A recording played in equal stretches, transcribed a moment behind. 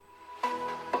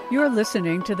You're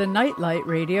listening to the Nightlight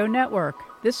Radio Network.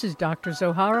 This is Dr.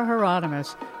 Zohara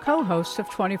Hieronymus, co-host of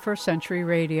 21st Century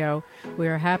Radio. We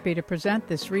are happy to present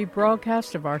this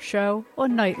rebroadcast of our show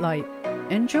on Nightlight.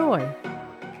 Enjoy.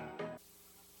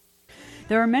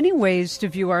 There are many ways to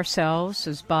view ourselves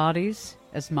as bodies,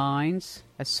 as minds,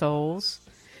 as souls.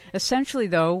 Essentially,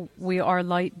 though, we are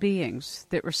light beings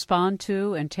that respond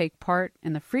to and take part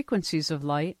in the frequencies of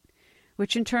light,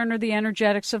 which in turn are the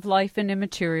energetics of life and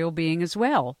immaterial being as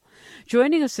well.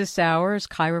 Joining us this hour is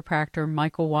chiropractor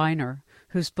Michael Weiner,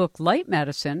 whose book Light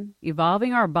Medicine,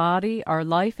 Evolving Our Body, Our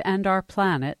Life, and Our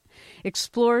Planet,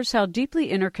 explores how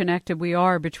deeply interconnected we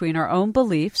are between our own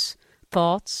beliefs,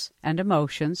 thoughts, and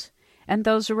emotions, and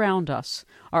those around us.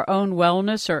 Our own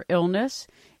wellness or illness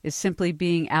is simply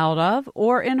being out of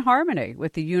or in harmony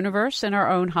with the universe and our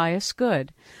own highest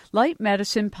good. Light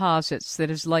medicine posits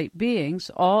that as light beings,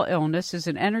 all illness is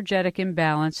an energetic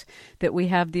imbalance that we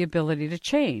have the ability to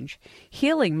change.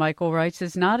 Healing, Michael writes,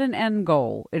 is not an end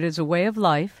goal. It is a way of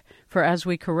life, for as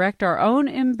we correct our own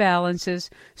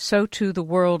imbalances, so too the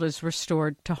world is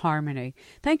restored to harmony.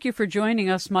 Thank you for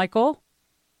joining us, Michael.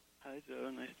 Hi,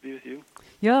 Joe. Nice to be with you.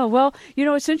 Yeah, well,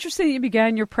 it's interesting that you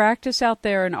began your practice out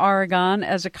there in Oregon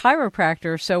as a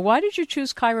chiropractor. So why did you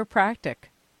choose chiropractic?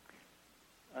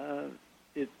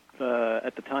 It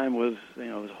at the time was,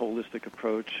 it was a holistic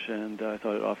approach, and I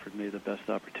thought it offered me the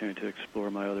best opportunity to explore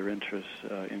my other interests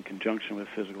in conjunction with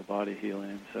physical body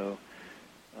healing. So,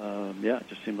 it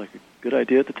just seemed like a good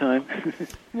idea at the time.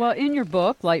 Well, in your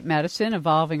book, Light Medicine,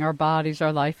 Evolving Our Bodies,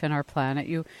 Our Life, and Our Planet,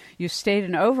 you state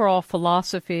an overall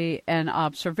philosophy and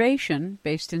observation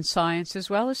based in science as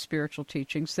well as spiritual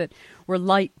teachings that we're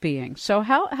light beings. So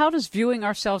how does viewing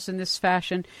ourselves in this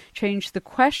fashion change the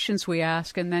questions we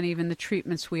ask and then even the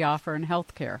treatments we offer in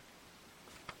healthcare?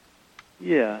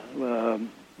 Yeah,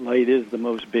 light is the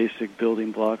most basic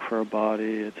building block for our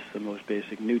body. It's the most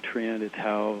basic nutrient. It's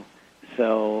how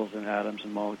cells and atoms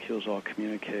and molecules all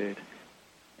communicate.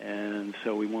 And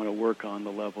so we want to work on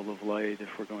the level of light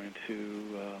if we're going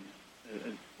to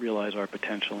realize our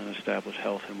potential and establish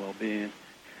health and well-being.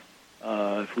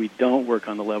 If we don't work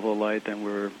on the level of light, then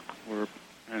we're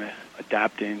kind of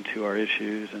adapting to our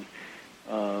issues, and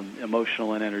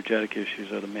emotional and energetic issues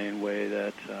are the main way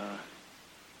that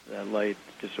light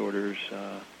disorders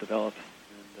develop.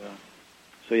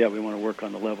 And we want to work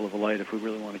on the level of the light if we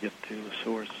really want to get to the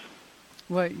source.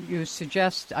 Well, you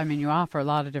suggest, you offer a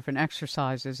lot of different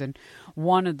exercises, and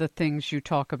one of the things you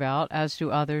talk about, as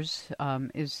do others,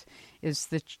 is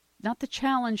not the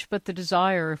challenge, but the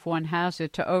desire, if one has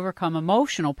it, to overcome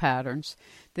emotional patterns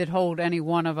that hold any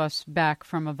one of us back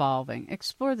from evolving.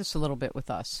 Explore this a little bit with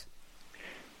us.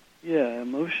 Yeah,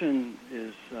 emotion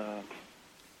is,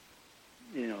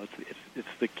 it's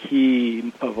the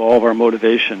key of all of our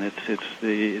motivation. It's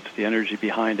the energy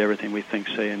behind everything we think,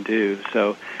 say, and do.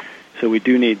 So we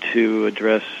do need to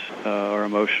address our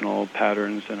emotional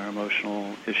patterns and our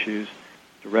emotional issues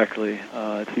directly.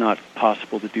 It's not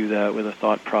possible to do that with a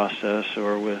thought process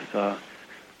or with,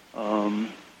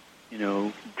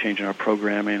 changing our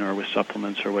programming or with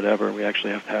supplements or whatever. We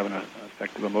actually have to have an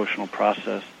effective emotional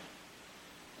process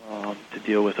to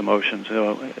deal with emotions.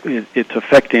 So it's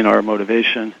affecting our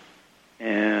motivation.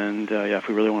 And, if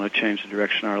we really want to change the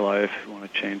direction of our life, if we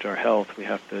want to change our health, we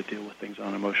have to deal with things on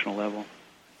an emotional level.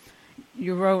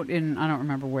 You wrote in, I don't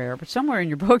remember where, but somewhere in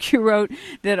your book you wrote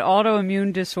that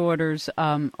autoimmune disorders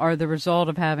are the result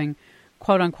of having,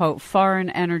 quote-unquote, foreign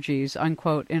energies,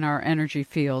 unquote, in our energy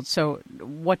field. So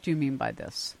what do you mean by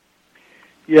this?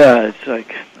 Yeah,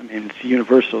 it's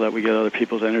universal that we get other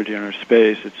people's energy in our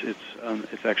space.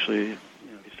 It's actually, if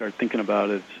you start thinking about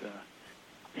it, it's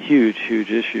a huge,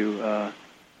 huge issue.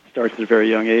 Starts at a very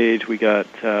young age. We got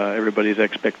everybody's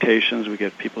expectations. We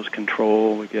get people's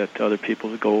control. We get other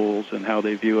people's goals and how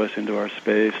they view us into our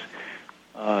space.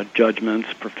 Judgments,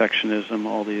 perfectionism,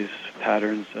 all these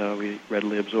patterns, we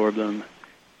readily absorb them.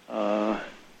 And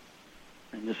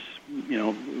this,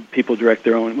 people direct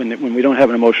their own. When we don't have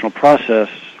an emotional process,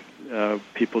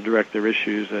 people direct their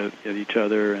issues at each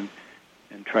other and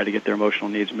try to get their emotional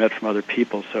needs met from other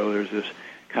people. So there's this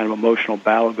kind of emotional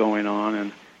battle going on,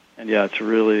 and it's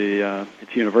really,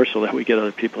 it's universal that we get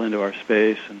other people into our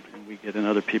space and we get in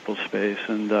other people's space.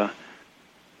 And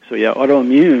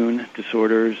autoimmune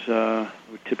disorders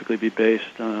would typically be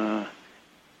based on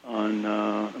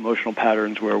emotional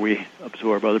patterns where we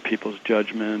absorb other people's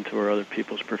judgment or other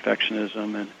people's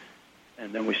perfectionism,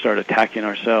 and then we start attacking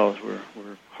ourselves.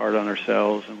 We're hard on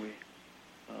ourselves, and we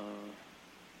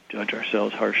judge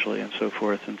ourselves harshly and so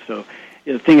forth. And so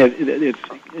the thing is,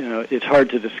 it's hard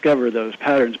to discover those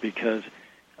patterns because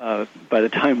by the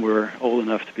time we're old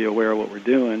enough to be aware of what we're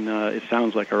doing, it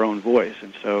sounds like our own voice,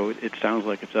 and so it sounds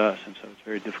like it's us, and so it's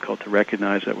very difficult to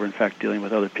recognize that we're in fact dealing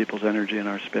with other people's energy in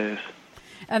our space.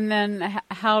 And then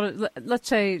let's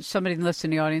say somebody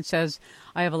listening in the audience says,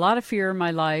 I have a lot of fear in my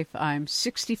life. I'm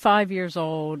 65 years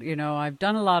old. I've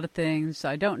done a lot of things.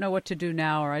 I don't know what to do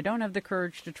now, or I don't have the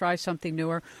courage to try something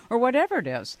newer, or whatever it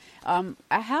is.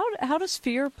 How does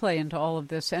fear play into all of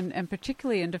this, and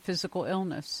particularly into physical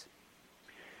illness?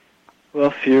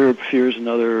 Well, fear is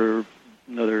another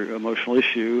emotional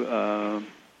issue.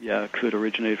 It could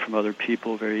originate from other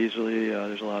people very easily.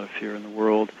 There's a lot of fear in the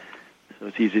world. So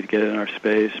it's easy to get in our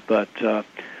space, but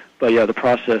the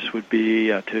process would be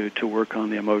to work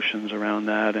on the emotions around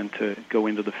that and to go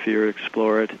into the fear,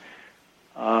 explore it.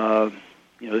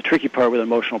 The tricky part with an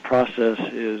emotional process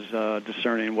is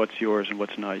discerning what's yours and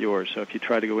what's not yours. So if you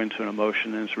try to go into an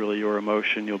emotion and it's really your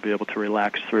emotion, you'll be able to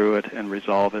relax through it and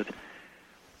resolve it.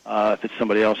 If it's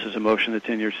somebody else's emotion that's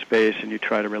in your space and you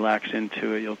try to relax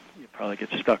into it, you'll probably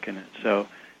get stuck in it. So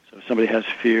if somebody has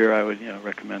fear, I would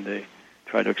recommend they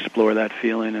try to explore that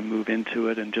feeling and move into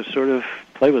it and just sort of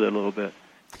play with it a little bit.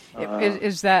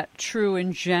 Is that true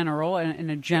in general, in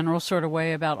a general sort of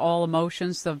way about all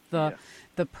emotions? The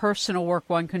personal work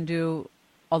one can do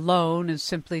alone is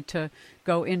simply to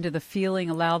go into the feeling,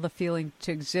 allow the feeling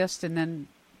to exist, and then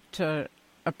to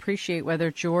appreciate whether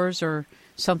it's yours or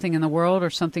something in the world or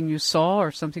something you saw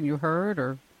or something you heard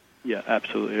or... Yeah,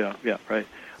 absolutely. Yeah, right.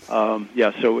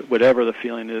 So whatever the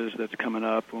feeling is that's coming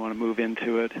up, we want to move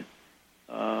into it.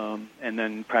 And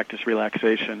then practice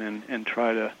relaxation and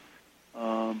try to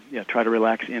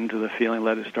relax into the feeling,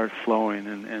 let it start flowing.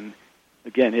 And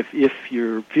again, if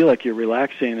you feel like you're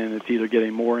relaxing and it's either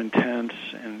getting more intense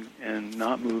and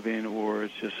not moving, or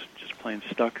it's just plain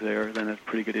stuck there, then it's a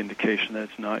pretty good indication that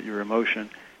it's not your emotion.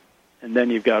 And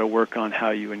then you've got to work on how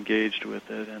you engaged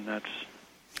with it, and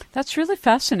That's really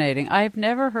fascinating. I've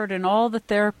never heard, in all the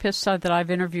therapists that I've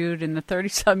interviewed in the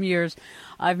 30-some years,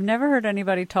 I've never heard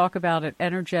anybody talk about it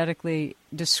energetically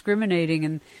discriminating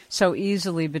and so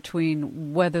easily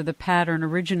between whether the pattern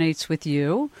originates with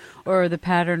you or the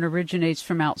pattern originates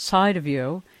from outside of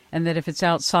you, and that if it's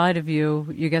outside of you,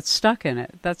 you get stuck in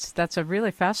it. That's a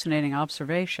really fascinating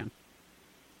observation.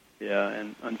 Yeah,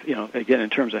 and again,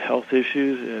 in terms of health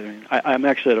issues, I'm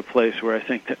actually at a place where I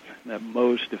think that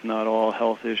most, if not all,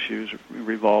 health issues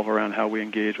revolve around how we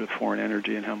engage with foreign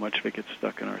energy and how much of it gets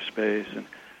stuck in our space. And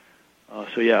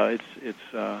it's.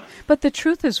 But the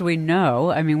truth is, we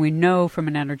know from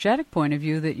an energetic point of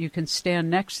view that you can stand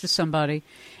next to somebody,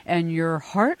 and your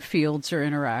heart fields are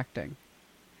interacting.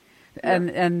 Yeah.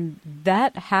 And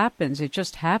that happens. It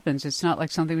just happens. It's not like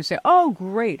something we say, oh,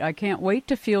 great, I can't wait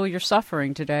to feel your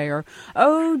suffering today, or,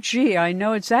 oh, gee, I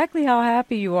know exactly how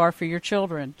happy you are for your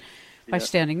children by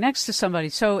standing next to somebody.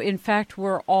 So, in fact,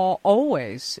 we're all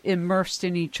always immersed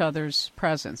in each other's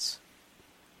presence.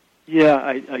 Yeah,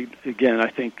 I think,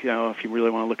 if you really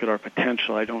want to look at our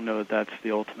potential, I don't know that that's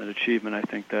the ultimate achievement. I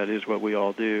think that is what we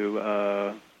all do.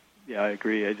 I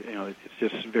agree. It's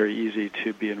just very easy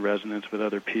to be in resonance with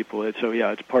other people. It's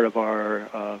part of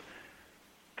our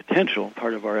potential,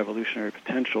 part of our evolutionary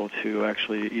potential to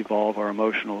actually evolve our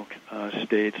emotional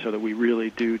state so that we really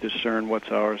do discern what's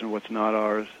ours and what's not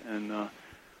ours, and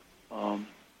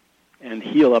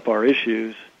heal up our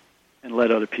issues and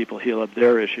let other people heal up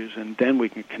their issues, and then we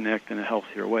can connect in a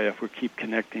healthier way. If we keep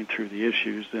connecting through the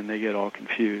issues, then they get all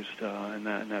confused, and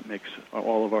that makes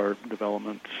all of our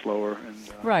development slower.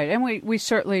 Right, and we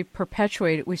certainly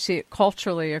perpetuate it. We see it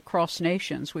culturally across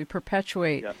nations. We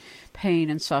perpetuate pain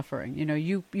and suffering.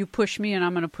 You push me and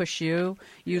I'm going to push you.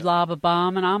 You lob a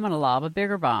bomb and I'm going to lob a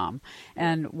bigger bomb.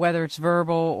 And whether it's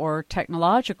verbal or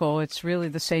technological, it's really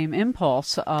the same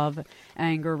impulse of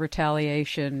anger,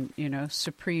 retaliation,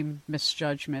 supreme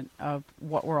misjudgment of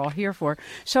what we're all here for.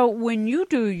 So when you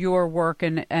do your work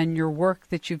and your work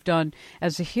that you've done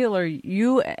as a healer,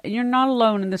 you're not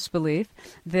alone in this belief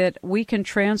that we can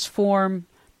transform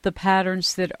the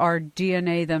patterns that our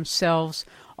DNA themselves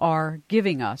are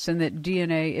giving us, and that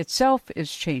DNA itself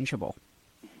is changeable.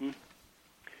 Mm-hmm.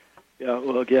 Yeah,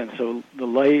 well, again, so the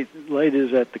light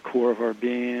is at the core of our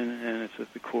being, and it's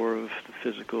at the core of the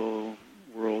physical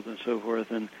world and so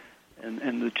forth, and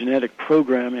the genetic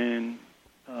programming,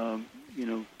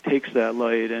 takes that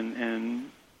light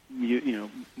and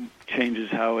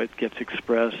changes how it gets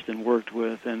expressed and worked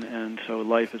with, and so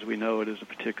life as we know it is a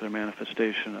particular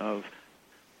manifestation of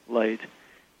light.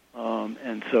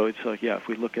 And so it's like, if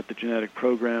we look at the genetic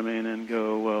programming and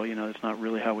go, well, it's not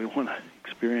really how we want to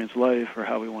experience life or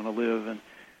how we want to live,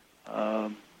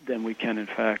 and then we can, in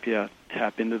fact,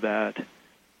 tap into that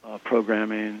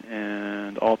programming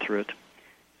and alter it.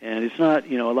 And it's not,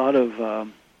 a lot of,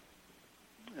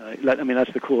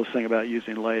 that's the coolest thing about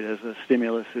using light as a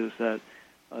stimulus is that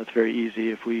it's very easy.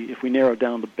 If we narrow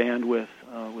down the bandwidth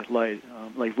with light,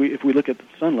 if we look at the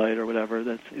sunlight or whatever,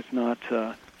 it's not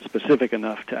specific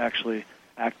enough to actually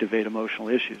activate emotional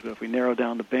issues. But if we narrow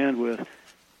down the bandwidth,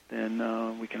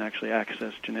 then we can actually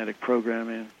access genetic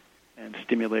programming and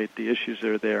stimulate the issues that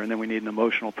are there. And then we need an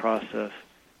emotional process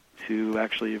to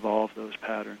actually evolve those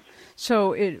patterns.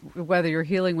 So whether you're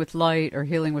healing with light or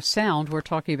healing with sound, we're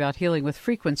talking about healing with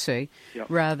frequency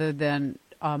rather than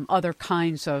other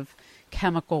kinds of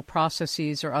chemical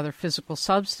processes or other physical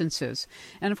substances.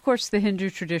 And of course, the Hindu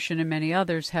tradition and many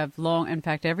others have in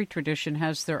fact, every tradition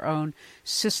has their own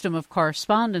system of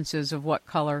correspondences of what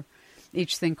color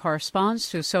each thing corresponds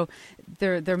to. So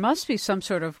there must be some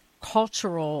sort of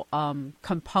cultural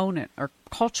component or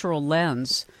cultural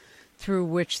lens through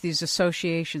which these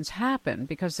associations happen,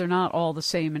 because they're not all the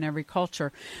same in every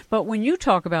culture. But when you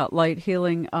talk about light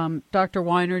healing, Dr.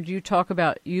 Weiner, do you talk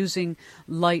about using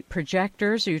light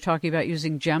projectors? Are you talking about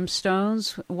using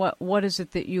gemstones? What is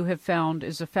it that you have found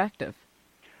is effective?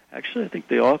 Actually, I think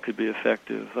they all could be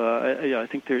effective. I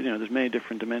think there's many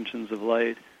different dimensions of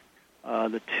light.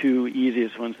 The two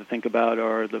easiest ones to think about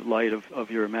are the light of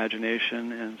your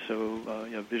imagination, and so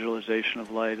visualization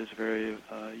of light is very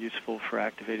useful for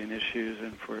activating issues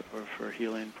and for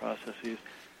healing processes.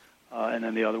 And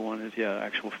then the other one is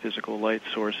actual physical light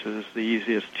sources. The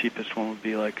easiest, cheapest one would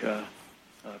be like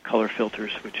color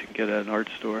filters, which you can get at an art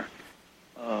store.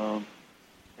 And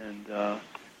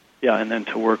then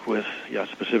to work with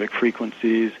specific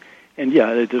frequencies. And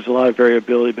there's a lot of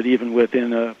variability, but even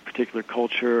within a particular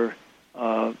culture.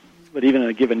 But even on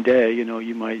a given day,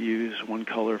 you might use one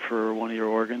color for one of your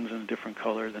organs and a different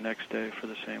color the next day for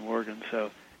the same organ.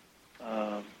 So,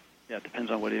 it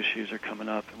depends on what issues are coming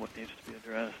up and what needs to be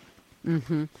addressed.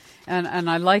 Mm-hmm. And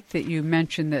I like that you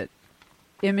mentioned that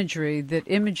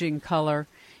imaging color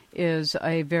is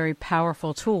a very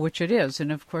powerful tool, which it is. And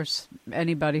of course,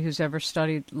 anybody who's ever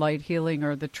studied light healing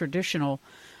or the traditional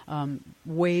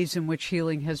ways in which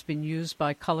healing has been used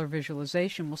by color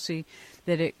visualization will see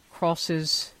that it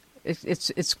crosses.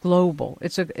 It's global.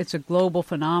 It's a global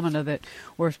phenomena that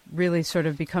we're really sort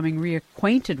of becoming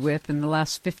reacquainted with in the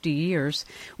last 50 years.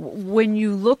 When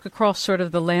you look across sort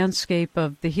of the landscape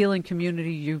of the healing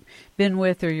community you've been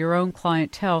with or your own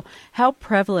clientele, how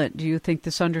prevalent do you think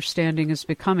this understanding is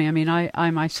becoming? I mean,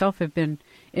 I myself have been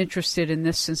interested in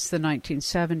this since the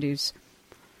 1970s.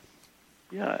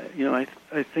 Yeah,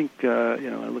 I think I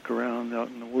look around out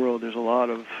in the world. There's a lot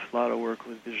of work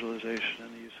with visualization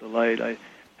and the use of light.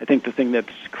 I think the thing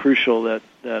that's crucial that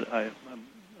I'm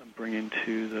bringing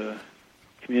to the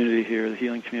community here, the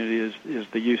healing community, is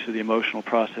the use of the emotional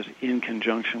process in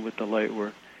conjunction with the light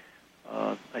work.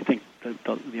 I think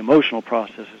the emotional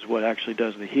process is what actually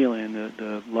does the healing.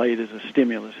 The light is a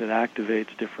stimulus; it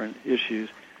activates different issues.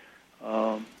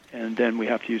 And then we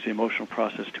have to use the emotional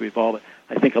process to evolve it.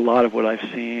 I think a lot of what I've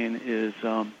seen is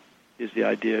the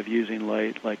idea of using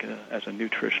light as a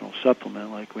nutritional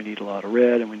supplement. Like we need a lot of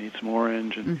red and we need some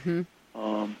orange, and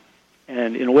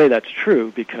and in a way that's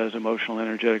true because emotional and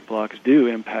energetic blocks do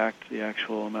impact the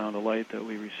actual amount of light that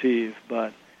we receive.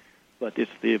 But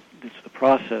it's the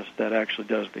process that actually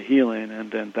does the healing, and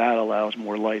then that allows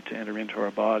more light to enter into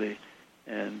our body,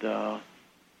 and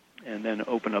then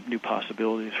open up new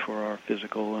possibilities for our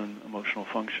physical and emotional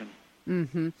function.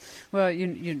 Mm-hmm. Well,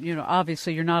 you know,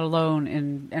 obviously you're not alone,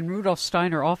 and Rudolf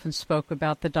Steiner often spoke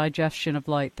about the digestion of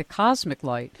light. The cosmic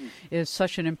light is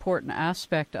such an important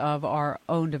aspect of our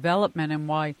own development, and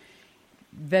why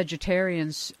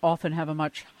vegetarians often have a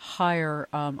much higher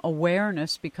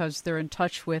awareness because they're in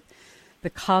touch with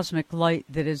the cosmic light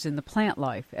that is in the plant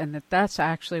life, and that's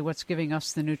actually what's giving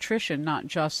us the nutrition, not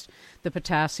just the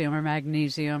potassium or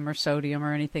magnesium or sodium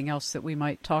or anything else that we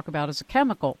might talk about as a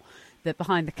chemical, that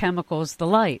behind the chemical is the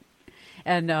light.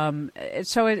 And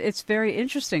so it's very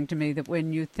interesting to me that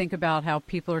when you think about how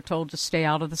people are told to stay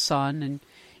out of the sun, and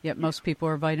yet most people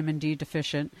are vitamin D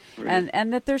deficient, right.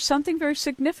 and that there's something very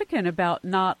significant about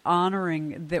not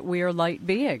honoring that we are light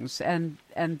beings, and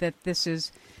that this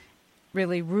is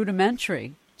really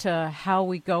rudimentary to how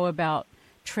we go about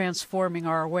transforming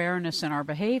our awareness and our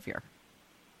behavior.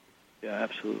 Yeah,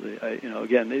 absolutely.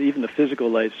 Again, even the physical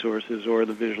light sources or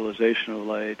the visualization of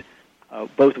light,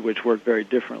 both of which work very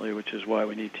differently, which is why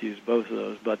we need to use both of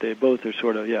those. But they both are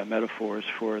sort of metaphors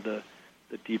for the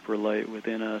deeper light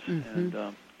within us, and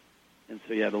so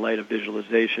the light of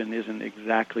visualization isn't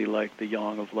exactly like the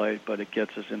yang of light, but it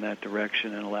gets us in that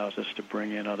direction and allows us to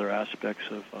bring in other aspects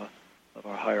of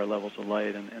our higher levels of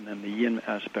light, and then the yin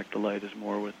aspect of light is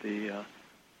more with the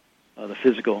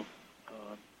physical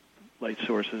light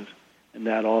sources, and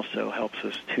that also helps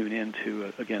us tune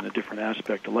into, again, a different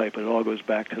aspect of light. But it all goes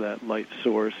back to that light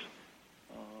source.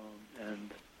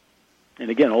 And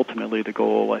again, ultimately, the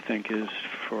goal, I think, is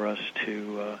for us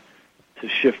to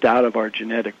shift out of our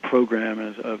genetic program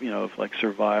of like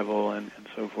survival and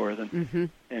so forth,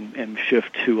 and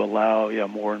shift to allow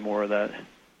more and more of that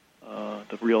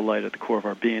the real light at the core of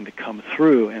our being to come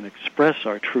through and express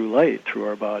our true light through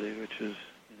our body, which is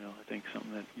I think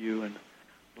something that you and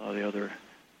a lot of the other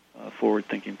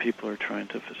forward-thinking people are trying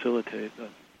to facilitate.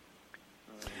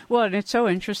 Well, and it's so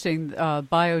interesting,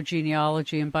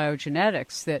 biogenealogy and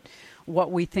biogenetics, that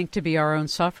what we think to be our own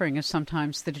suffering is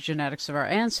sometimes the genetics of our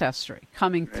ancestry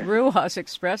coming through us,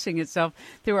 expressing itself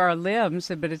through our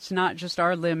limbs. But it's not just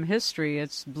our limb history,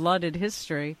 it's blooded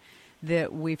history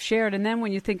that we've shared. And then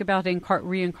when you think about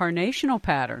reincarnational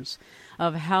patterns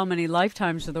of how many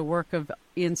lifetimes of the work of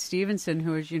Ian Stevenson,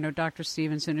 who is, Dr.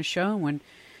 Stevenson has shown, when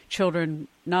children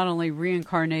not only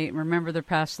reincarnate and remember their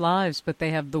past lives, but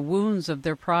they have the wounds of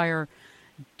their prior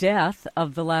death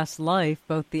of the last life,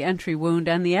 both the entry wound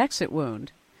and the exit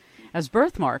wound, as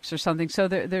birthmarks or something. So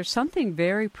there's something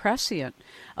very prescient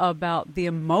about the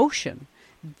emotion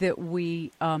that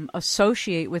we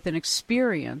associate with an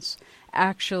experience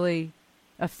actually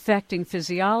affecting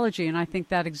physiology. And I think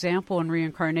that example in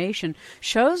reincarnation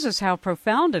shows us how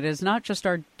profound it is, not just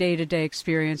our day-to-day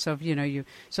experience of,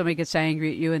 somebody gets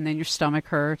angry at you and then your stomach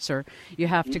hurts, or you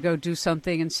have to go do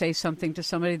something and say something to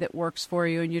somebody that works for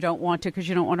you and you don't want to because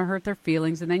you don't want to hurt their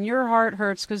feelings, and then your heart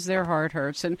hurts because their heart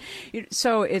hurts. And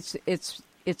so it's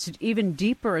even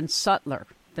deeper and subtler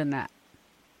than that.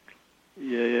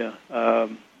 Yeah. I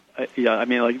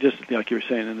mean, like you were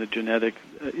saying, in the genetic,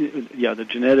 the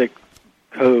genetic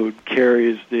code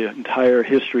carries the entire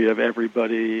history of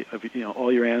everybody, of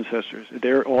all your ancestors.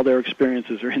 All their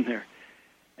experiences are in there,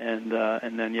 and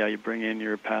then you bring in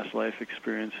your past life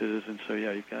experiences, and so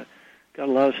you've got a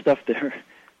lot of stuff there,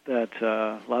 that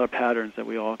a lot of patterns that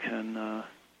we all can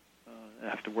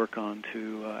have to work on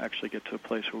to actually get to a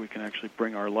place where we can actually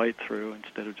bring our light through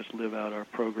instead of just live out our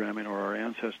programming or our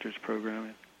ancestors'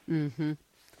 programming. Mm-hmm.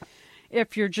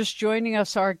 If you're just joining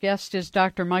us, our guest is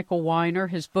Dr. Michael Weiner.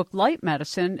 His book, Light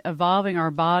Medicine, Evolving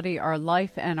Our Body, Our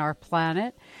Life, and Our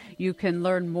Planet. You can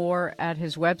learn more at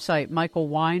his website,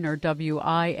 michaelweiner,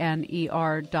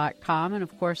 WINER.com. And,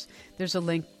 of course, there's a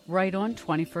link right on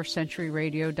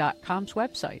 21stCenturyRadio.com's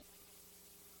website.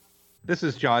 This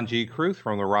is John G. Kruth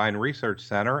from the Rhine Research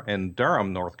Center in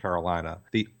Durham, North Carolina,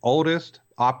 the oldest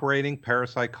operating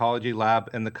parapsychology lab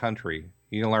in the country.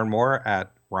 You can learn more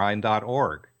at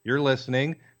rhine.org. You're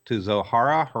listening to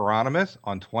Zohara Hieronymus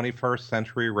on 21st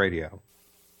Century Radio.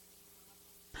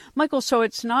 Michael, so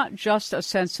it's not just a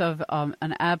sense of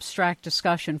an abstract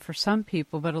discussion for some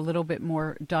people, but a little bit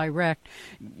more direct.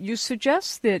 You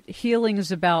suggest that healing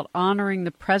is about honoring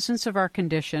the presence of our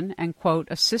condition and, quote,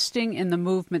 assisting in the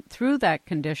movement through that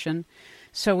condition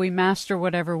so we master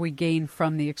whatever we gain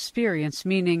from the experience,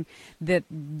 meaning that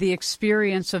the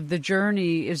experience of the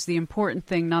journey is the important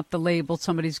thing, not the label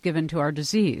somebody's given to our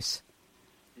disease.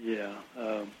 Yeah.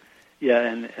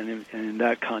 And in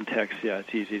that context,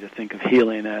 it's easy to think of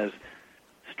healing as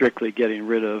strictly getting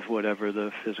rid of whatever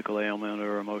the physical ailment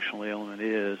or emotional ailment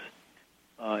is,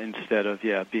 instead of,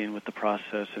 being with the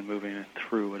process and moving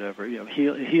through whatever.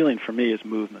 Healing for me is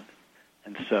movement.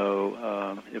 And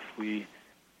so if we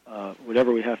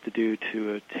whatever we have to do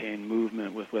to attain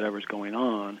movement with whatever's going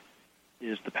on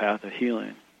is the path of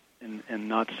healing, and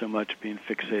not so much being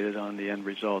fixated on the end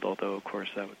result, although, of course,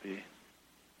 that would be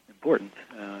important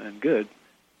and good.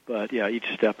 But,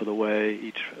 each step of the way,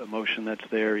 each emotion that's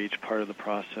there, each part of the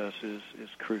process is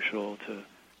crucial to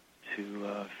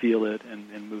feel it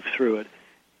and move through it.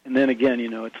 And then, again,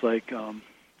 it's like, again,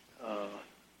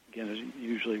 as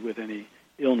usually with any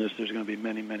illness, there's going to be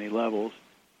many, many levels.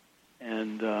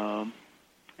 And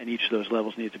each of those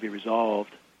levels need to be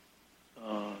resolved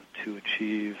to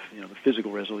achieve, the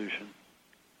physical resolution.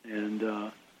 And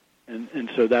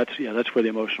so that's where the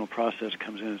emotional process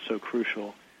comes in. It's so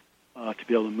crucial to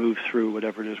be able to move through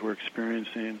whatever it is we're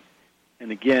experiencing.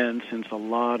 And again, since a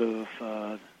lot of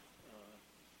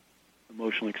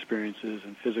emotional experiences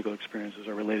and physical experiences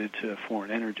are related to foreign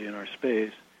energy in our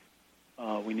space,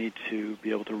 we need to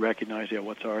be able to recognize,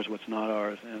 what's ours, what's not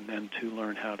ours, and then to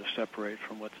learn how to separate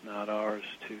from what's not ours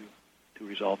to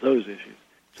resolve those issues.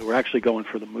 So we're actually going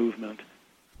for the movement,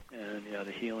 and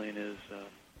the healing is.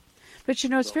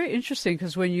 But, it's very interesting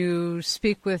because when you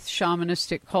speak with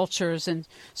shamanistic cultures and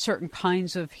certain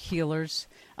kinds of healers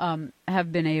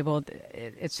have been able,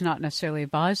 it's not necessarily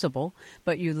advisable,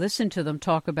 but you listen to them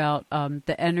talk about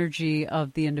the energy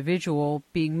of the individual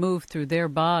being moved through their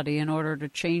body in order to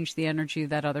change the energy of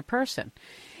that other person.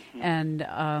 Mm-hmm.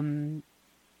 And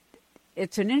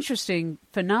it's an interesting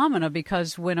phenomena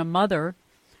because when a mother,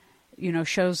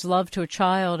 shows love to a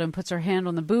child and puts her hand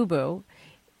on the boo-boo,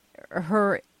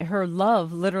 her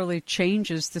love literally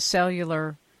changes the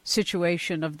cellular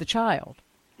situation of the child.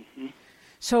 Mm-hmm.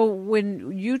 So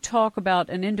when you talk about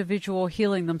an individual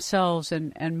healing themselves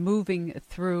and moving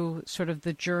through sort of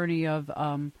the journey of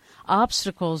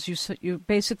obstacles, you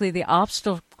basically the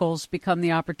obstacles become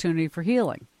the opportunity for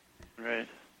healing. Right.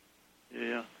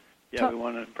 Yeah. We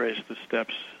want to embrace the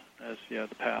steps as the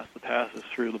path. The path is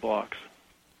through the blocks.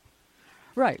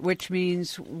 Right, which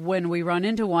means when we run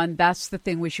into one, that's the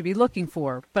thing we should be looking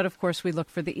for. But, of course, we look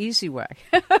for the easy way.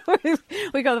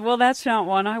 We go, well, that's not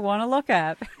one I want to look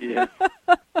at. Yeah.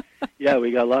 Yeah,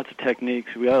 we got lots of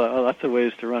techniques. We got lots of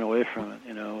ways to run away from it.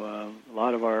 A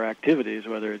lot of our activities,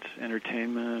 whether it's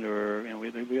entertainment or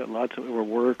we got lots of or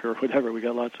work or whatever, we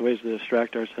got lots of ways to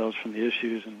distract ourselves from the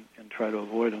issues and try to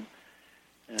avoid them.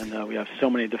 And we have so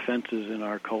many defenses in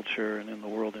our culture and in the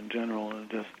world in general, and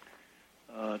just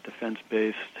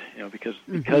defense-based, because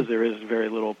there is very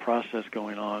little process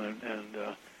going on, and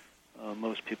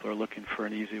most people are looking for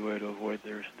an easy way to avoid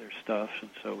their stuff, and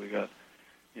so we got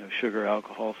sugar,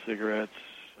 alcohol, cigarettes,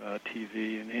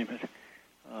 TV, you name it.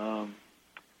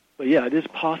 But yeah, it is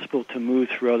possible to move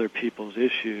through other people's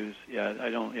issues. Yeah,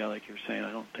 like you were saying,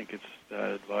 I don't think it's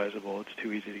that advisable. It's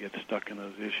too easy to get stuck in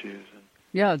those issues.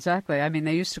 Yeah, exactly. I mean,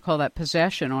 they used to call that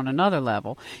possession on another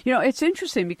level. It's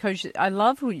interesting because I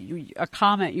love a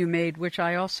comment you made, which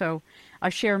I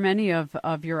share many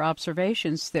of your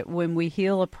observations, that when we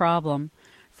heal a problem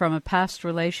from a past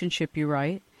relationship, you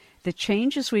write, the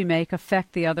changes we make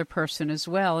affect the other person as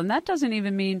well. And that doesn't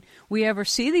even mean we ever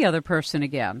see the other person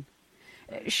again.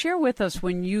 Share with us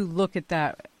when you look at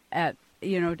that,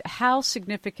 how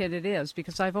significant it is,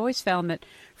 because I've always found that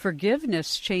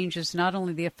forgiveness changes not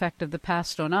only the effect of the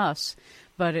past on us,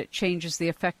 but it changes the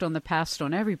effect on the past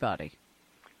on everybody.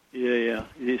 Yeah.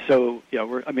 So,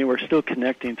 we're still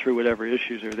connecting through whatever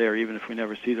issues are there, even if we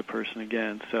never see the person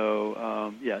again.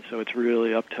 So, so it's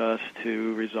really up to us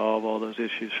to resolve all those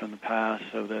issues from the past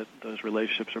so that those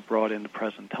relationships are brought into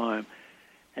present time.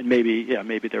 And maybe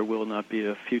there will not be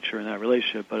a future in that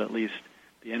relationship, but at least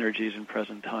the energies in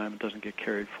present time, it doesn't get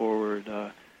carried forward.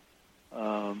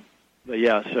 So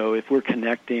if we're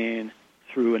connecting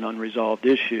through an unresolved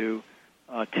issue,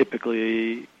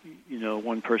 typically,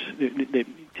 one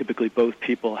person, typically both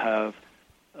people have,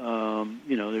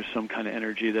 there's some kind of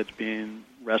energy that's being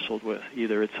wrestled with.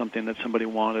 Either it's something that somebody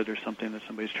wanted or something that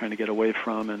somebody's trying to get away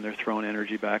from, and they're throwing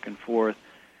energy back and forth.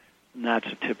 And that's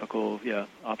a typical,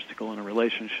 obstacle in a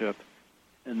relationship.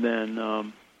 And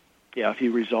then, if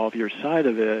you resolve your side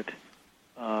of it,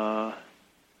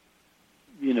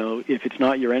 if it's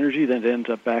not your energy, then it ends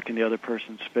up back in the other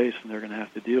person's space, and they're going to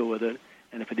have to deal with it.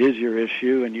 And if it is your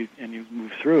issue and you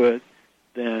move through it,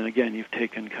 then again you've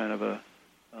taken kind of a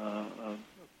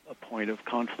point of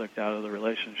conflict out of the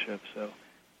relationship. So.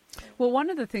 Well, one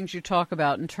of the things you talk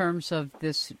about in terms of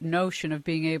this notion of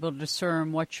being able to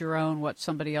discern what's your own, what's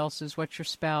somebody else's, what's your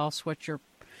spouse, what's your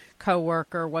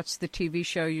coworker, what's the TV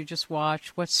show you just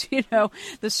watched, what's,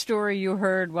 the story you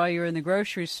heard while you were in the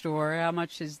grocery store, how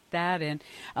much is that in,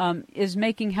 is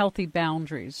making healthy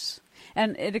boundaries.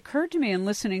 And it occurred to me in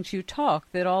listening to you talk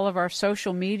that all of our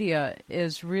social media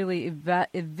is really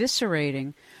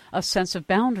eviscerating a sense of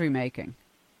boundary making.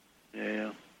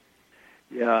 Yeah.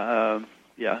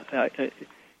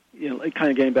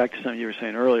 Kind of getting back to something you were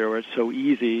saying earlier, where it's so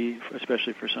easy,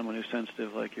 especially for someone who's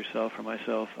sensitive like yourself or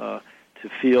myself, to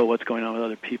feel what's going on with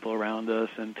other people around us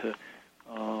and to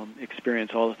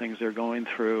experience all the things they're going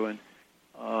through. And,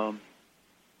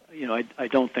 I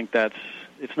don't think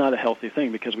it's not a healthy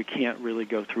thing because we can't really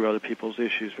go through other people's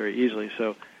issues very easily.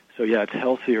 So it's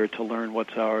healthier to learn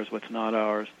what's ours, what's not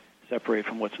ours, separate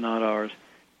from what's not ours.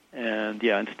 And,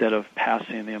 instead of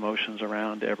passing the emotions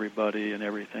around to everybody and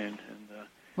everything. And,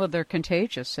 well, they're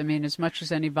contagious. I mean, as much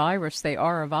as any virus, they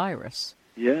are a virus.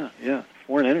 Yeah.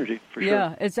 Foreign energy, for sure.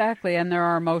 Yeah, exactly. And there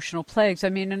are emotional plagues. I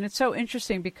mean, and it's so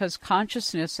interesting because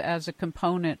consciousness as a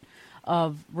component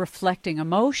of reflecting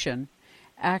emotion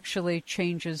actually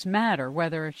changes matter,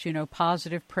 whether it's,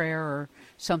 positive prayer or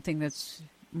something that's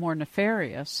more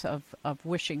nefarious of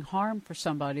wishing harm for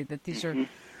somebody, that these are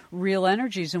real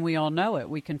energies, and we all know it.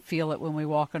 We can feel it when we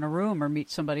walk in a room or meet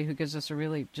somebody who gives us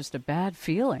just a bad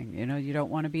feeling. You don't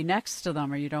want to be next to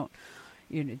them, or you don't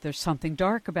there's something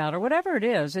dark about, or whatever it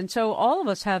is. And so all of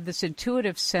us have this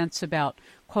intuitive sense about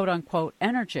quote unquote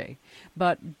energy,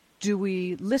 but do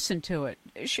we listen to it?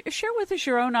 Share with us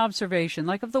your own observation,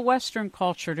 like of the Western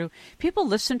culture. Do people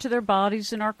listen to their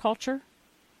bodies in our culture?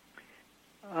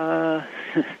 No,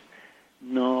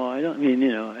 I don't. I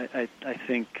mean, I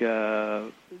think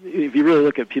if you really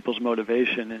look at people's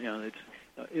motivation,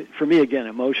 for me, again,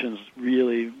 emotions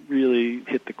really, really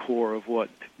hit the core of what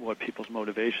people's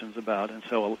motivation's about, and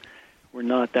so we're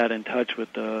not that in touch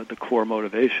with the core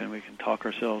motivation. We can talk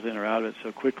ourselves in or out of it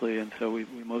so quickly, and so we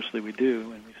mostly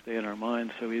do, and we stay in our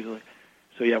minds so easily.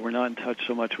 So yeah, we're not in touch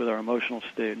so much with our emotional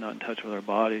state, not in touch with our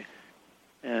body,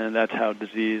 and that's how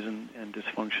disease and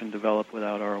dysfunction develop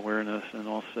without our awareness. And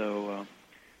also,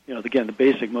 again, the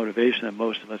basic motivation that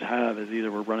most of us have is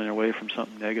either we're running away from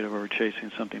something negative or we're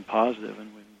chasing something positive,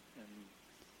 and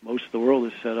most of the world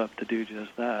is set up to do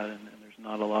just that, and there's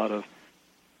not a lot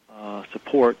of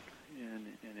support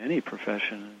in any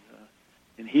profession,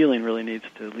 and healing really needs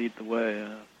to lead the way.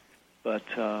 But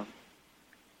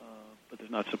there's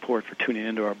not support for tuning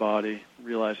into our body,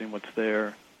 realizing what's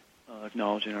there,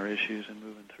 acknowledging our issues, and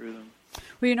moving through them.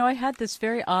 Well, I had this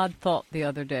very odd thought the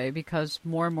other day because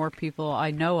more and more people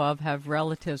I know of have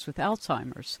relatives with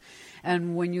Alzheimer's.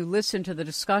 And when you listen to the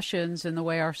discussions and the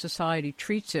way our society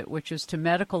treats it, which is to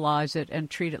medicalize it and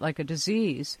treat it like a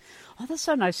disease, all of a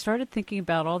sudden I started thinking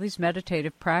about all these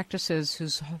meditative practices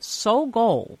whose sole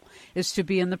goal is to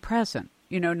be in the present.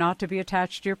 Not to be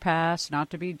attached to your past, not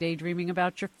to be daydreaming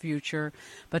about your future,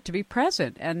 but to be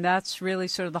present. And that's really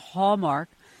sort of the hallmark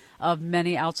of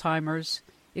many Alzheimer's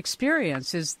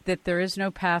experience, is that there is no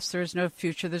past, there is no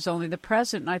future, there's only the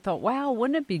present. And I thought, wow,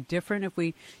 wouldn't it be different if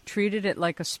we treated it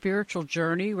like a spiritual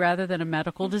journey rather than a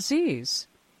medical disease?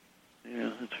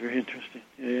 Yeah, that's very interesting.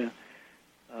 Yeah.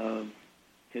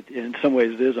 In some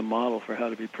ways, it is a model for how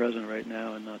to be present right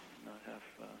now and not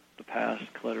have the past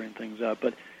cluttering things up.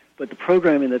 But the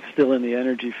programming that's still in the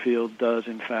energy field does,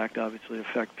 in fact, obviously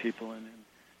affect people, and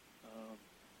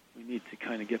we need to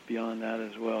kind of get beyond that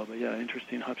as well. But yeah,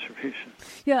 interesting observation.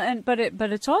 Yeah, but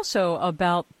it's also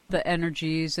about the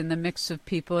energies and the mix of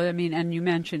people. I mean, and you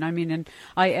mentioned, and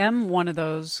I am one of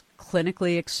those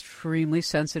clinically extremely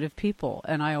sensitive people,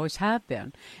 and I always have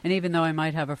been. And even though I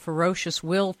might have a ferocious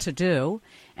will to do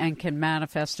and can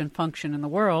manifest and function in the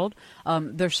world,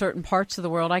 there's certain parts of the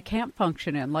world I can't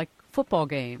function in, like football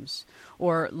games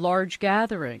or large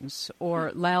gatherings or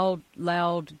loud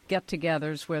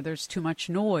get-togethers where there's too much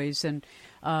noise, and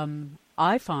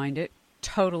I find it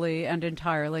totally and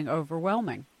entirely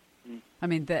overwhelming. I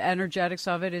mean, the energetics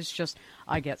of it is just,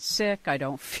 I get sick, I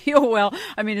don't feel well.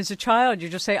 I mean, as a child, you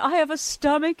just say, I have a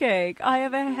stomach ache, I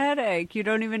have a headache. You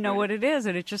don't even know what it is,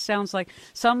 and it just sounds like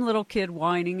some little kid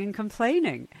whining and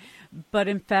complaining. But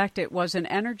in fact, it was an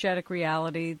energetic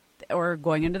reality. Or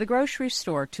going into the grocery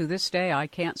store. To this day, I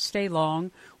can't stay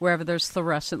long wherever there's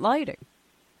fluorescent lighting.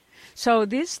 So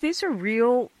these are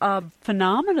real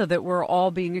phenomena that we're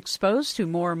all being exposed to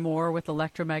more and more with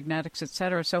electromagnetics, et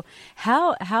cetera. So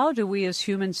how do we as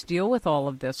humans deal with all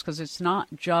of this? Because it's not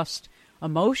just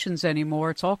emotions anymore.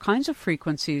 It's all kinds of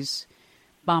frequencies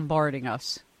bombarding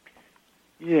us.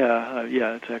 Yeah,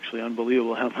 it's actually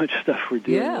unbelievable how much stuff we're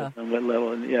dealing with on what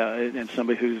level. And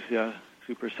somebody who's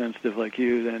super sensitive like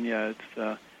you, then it's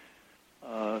going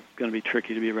to be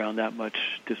tricky to be around that much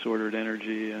disordered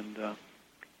energy. And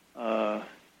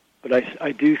but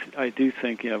I do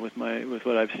think with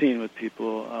what I've seen with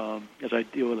people, as I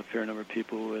deal with a fair number of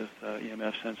people with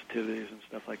EMF sensitivities and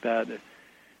stuff like that,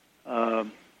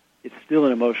 it's still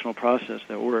an emotional process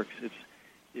that works.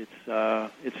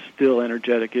 It's still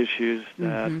energetic issues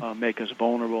that make us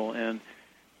vulnerable, and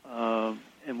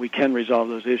we can resolve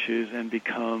those issues and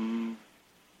become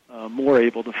more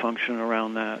able to function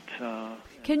around that.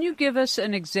 Can you give us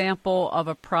an example of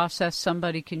a process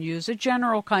somebody can use, a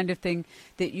general kind of thing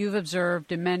that you've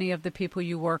observed in many of the people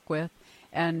you work with,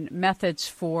 and methods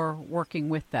for working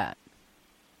with that?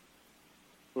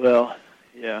 Well,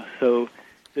 yeah. So,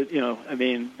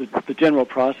 the general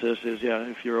process is,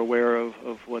 if you're aware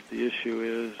of what the issue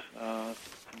is,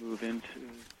 to move into,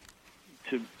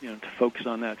 to focus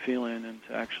on that feeling and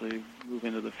to actually move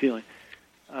into the feeling.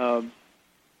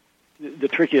 The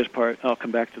trickiest part, I'll come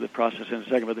back to the process in a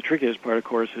second, but the trickiest part, of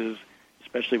course, is,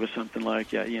 especially with something like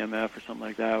EMF or something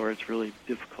like that, where it's really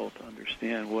difficult to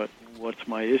understand what's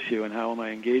my issue and how am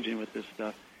I engaging with this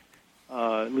stuff.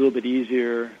 A little bit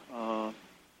easier,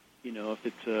 if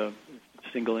it's a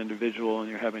single individual and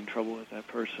you're having trouble with that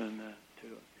person, to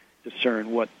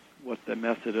discern what the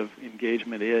method of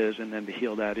engagement is and then to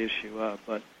heal that issue up.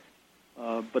 But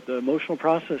the emotional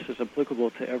process is applicable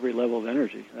to every level of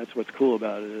energy. That's what's cool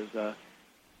about it, is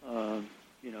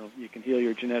You can heal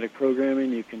your genetic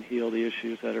programming. You can heal the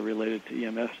issues that are related to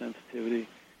EMF sensitivity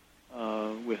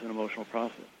with an emotional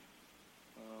process.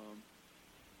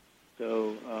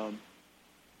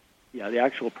 The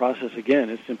actual process, again,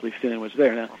 is simply feeling what's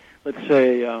there. Now, let's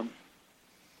say,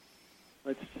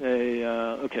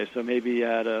 okay, so maybe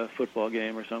at a football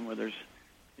game or something where there's,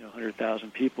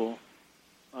 100,000 people,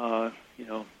 a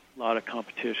lot of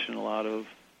competition, a lot of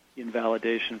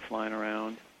invalidation flying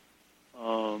around.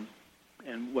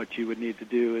 And what you would need to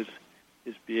do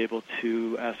is be able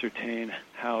to ascertain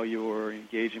how you're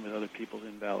engaging with other people's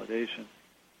invalidation.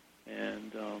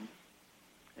 And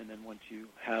then once you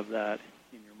have that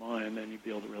in your mind, then you'd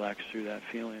be able to relax through that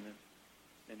feeling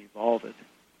and evolve it.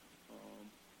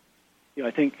 I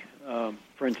think,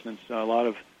 for instance, a lot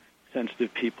of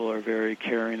sensitive people are very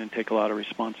caring and take a lot of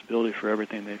responsibility for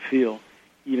everything they feel,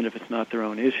 even if it's not their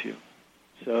own issue.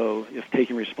 So if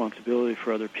taking responsibility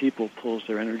for other people pulls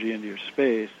their energy into your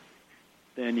space,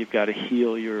 then you've got to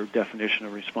heal your definition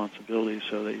of responsibility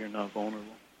so that you're not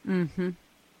vulnerable. Mm-hmm.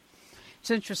 It's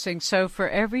interesting. So for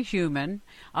every human,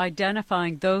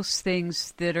 identifying those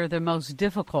things that are the most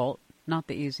difficult, not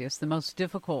the easiest, the most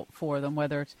difficult for them,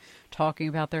 whether it's talking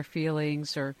about their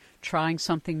feelings or trying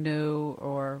something new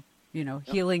or,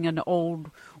 healing an old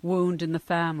wound in the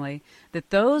family, that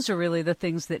those are really the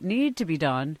things that need to be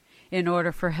done in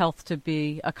order for health to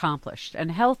be accomplished.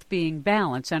 And health being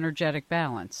balance, energetic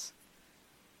balance.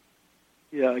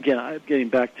 Yeah, again, I'm getting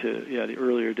back to the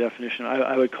earlier definition.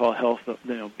 I would call health,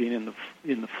 being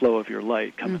in the flow of your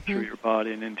light, coming through your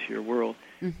body and into your world.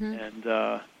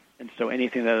 And so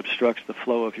anything that obstructs the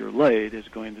flow of your light is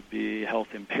going to be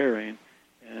health impairing,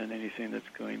 and anything that's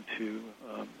going to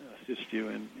assist you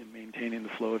in maintaining the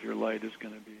flow of your light is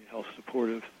going to be health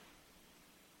supportive.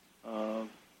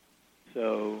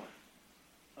 So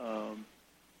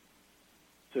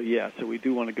we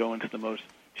do want to go into the most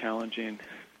challenging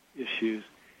issues.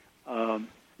 When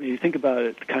you think about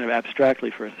it kind of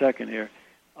abstractly for a second here,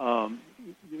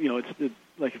 it's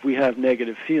like if we have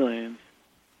negative feelings,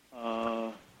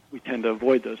 we tend to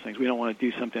avoid those things. We don't want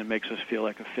to do something that makes us feel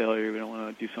like a failure. We don't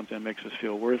want to do something that makes us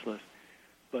feel worthless.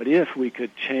 But if we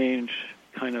could change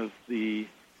kind of the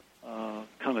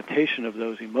connotation of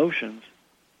those emotions,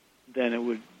 then it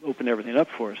would open everything up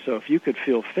for us. So if you could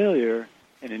feel failure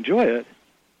and enjoy it,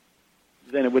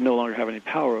 then it would no longer have any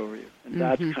power over you. And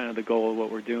that's kind of the goal of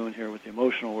what we're doing here with the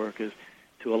emotional work, is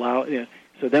to allow,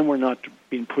 so then we're not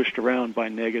being pushed around by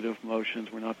negative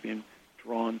emotions. We're not being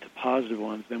drawn to positive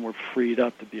ones. Then we're freed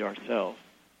up to be ourselves.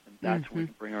 And that's when we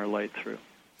can bring our light through.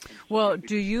 Well,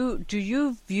 do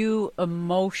you view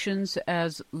emotions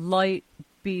as light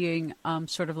being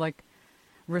sort of like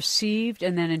received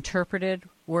and then interpreted?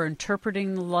 We're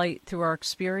interpreting the light through our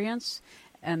experience,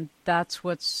 and that's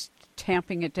what's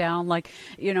tamping it down. Like,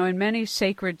 in many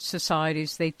sacred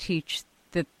societies, they teach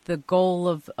that the goal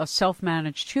of a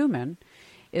self-managed human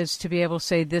is to be able to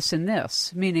say this and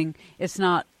this, meaning it's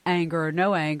not anger or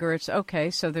no anger. It's okay,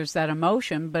 so there's that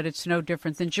emotion, but it's no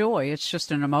different than joy. It's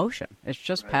just an emotion. It's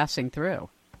just passing through.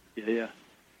 Yeah.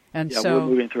 And so we're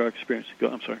moving through our experience.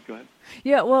 I'm sorry, go ahead.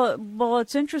 Yeah, well,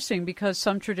 it's interesting because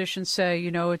some traditions say,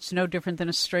 it's no different than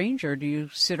a stranger. Do you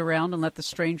sit around and let the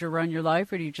stranger run your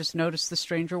life, or do you just notice the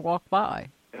stranger walk by?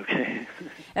 Okay.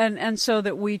 and so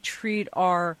that we treat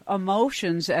our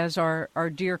emotions as our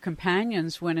dear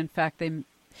companions, when in fact the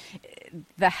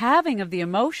having of the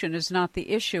emotion is not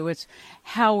the issue. It's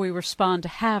how we respond to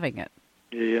having it.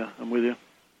 Yeah, I'm with you.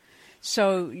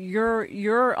 So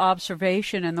your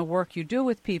observation and the work you do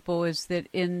with people is that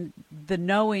in the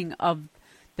knowing of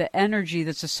the energy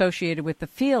that's associated with the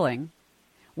feeling,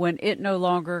 when it no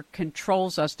longer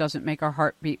controls us, doesn't make our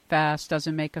heart beat fast,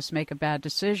 doesn't make us make a bad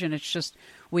decision, it's just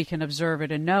we can observe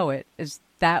it and know it. Is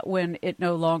that when it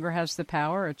no longer has the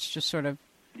power? It's just sort of...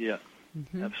 Yeah,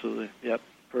 absolutely. Yep,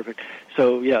 perfect.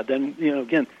 So, then,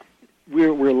 again,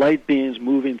 we're light beings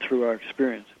moving through our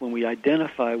experience. When we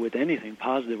identify with anything,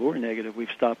 positive or negative,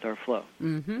 we've stopped our flow.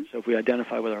 So if we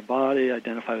identify with our body,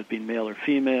 identify with being male or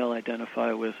female,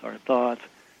 identify with our thoughts,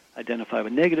 identify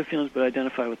with negative feelings, but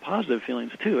identify with positive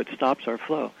feelings too, it stops our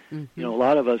flow. A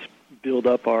lot of us build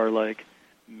up our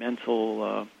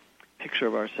mental picture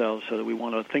of ourselves so that we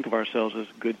want to think of ourselves as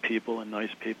good people and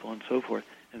nice people and so forth.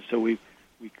 And so we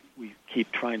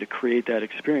keep trying to create that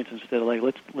experience instead of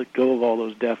let's let go of all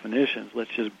those definitions. Let's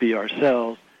just be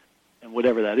ourselves, and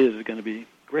whatever that is going to be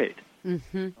great. So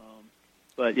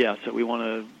we want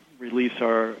to release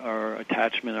our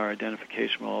attachment, our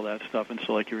identification with all that stuff. And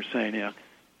so like you were saying,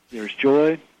 there's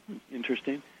joy,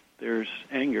 interesting. There's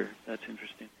anger, that's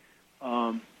interesting.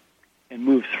 And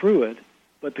move through it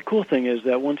But the cool thing is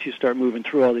that once you start moving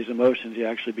through all these emotions, you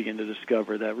actually begin to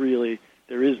discover that really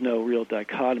there is no real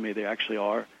dichotomy. They actually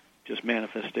are just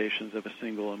manifestations of a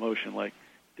single emotion. Like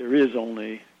there is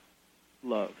only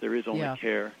love. There is only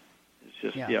care.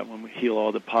 It's just, when we heal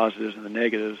all the positives and the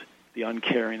negatives, the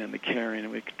uncaring and the caring,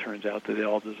 and it turns out that they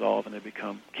all dissolve and they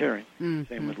become caring.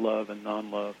 Same with love and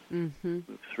non-love. Move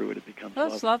through it, it becomes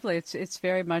love. That's lovely. It's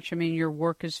very much, I mean, your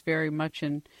work is very much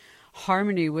in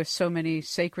harmony with so many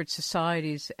sacred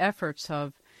societies' efforts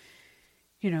of,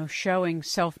 showing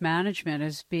self-management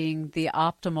as being the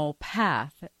optimal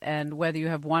path. And whether you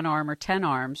have one arm or 10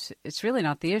 arms, it's really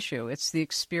not the issue. It's the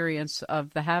experience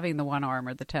of having the one arm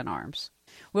or the 10 arms.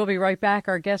 We'll be right back.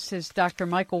 Our guest is Dr.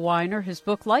 Michael Weiner. His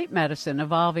book, Light Medicine,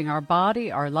 Evolving Our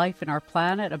Body, Our Life, and Our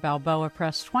Planet, a Balboa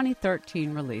Press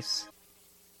 2013 release.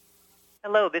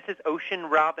 Hello, this is Ocean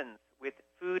Robbins with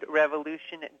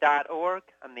foodrevolution.org.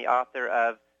 I'm the author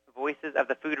of Voices of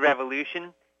the Food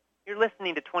Revolution. You're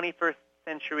listening to 21st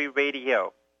Century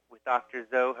Radio with Dr.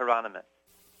 Zoe Hieronymus.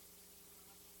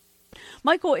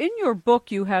 Michael, in your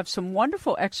book, you have some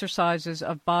wonderful exercises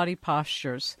of body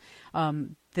postures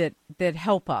that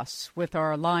help us with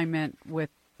our alignment,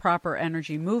 with proper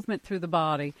energy movement through the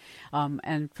body,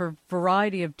 and for a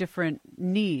variety of different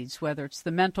needs, whether it's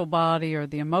the mental body or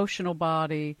the emotional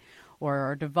body or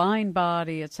our divine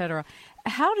body, etc.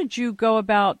 How did you go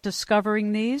about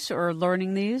discovering these or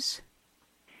learning these?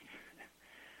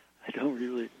 I don't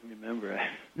really remember.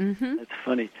 That's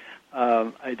funny.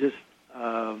 It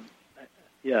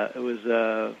was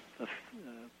a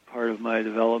part of my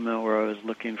development where I was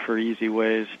looking for easy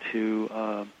ways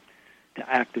to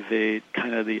activate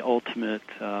kind of the ultimate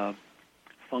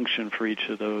function for each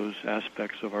of those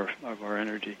aspects of our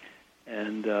energy,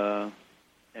 and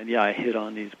I hit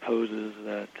on these poses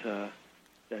that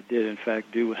did in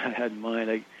fact do what I had in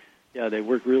mind. They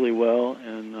work really well,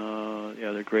 and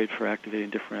they're great for activating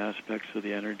different aspects of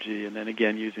the energy, and then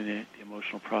again using the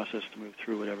emotional process to move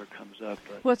through whatever comes up.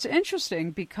 Well, it's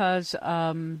interesting because, you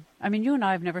and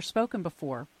I have never spoken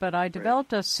before, but I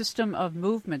developed a system of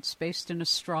movements based in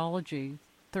astrology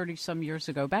 30-some years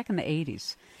ago, back in the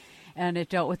 80s. And it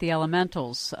dealt with the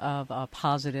elementals of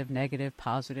positive, negative,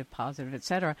 positive,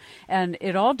 etc. And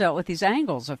it all dealt with these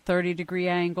angles of 30-degree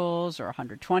angles or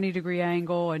 120-degree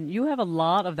angle. And you have a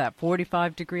lot of that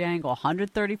 45-degree angle,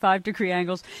 135-degree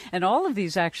angles. And all of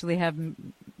these actually have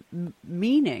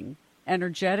meaning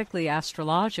energetically,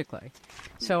 astrologically.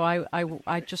 So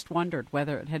I just wondered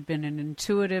whether it had been an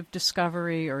intuitive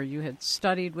discovery or you had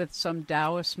studied with some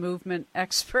Taoist movement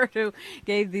expert who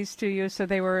gave these to you. So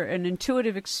they were an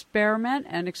intuitive experiment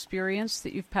and experience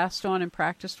that you've passed on and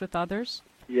practiced with others?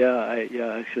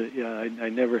 I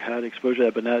never had exposure to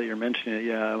that, but now that you're mentioning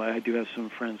it, I do have some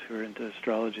friends who are into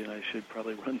astrology, and I should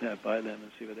probably run that by them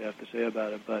and see what they have to say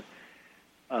about it. But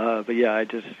I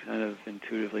just kind of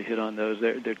intuitively hit on those.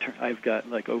 I've got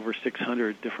like over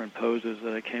 600 different poses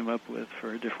that I came up with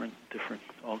for different,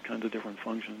 all kinds of different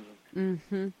functions.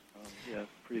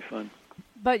 Pretty fun.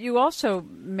 But you also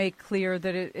make clear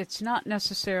that it's not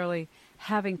necessarily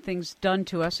having things done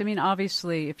to us. I mean,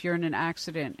 obviously, if you're in an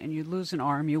accident and you lose an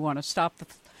arm, you want to stop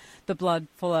the blood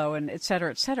flow and et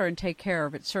cetera, and take care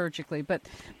of it surgically. But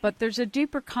there's a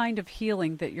deeper kind of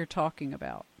healing that you're talking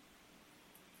about.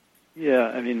 Yeah,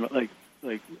 I mean, like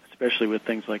especially with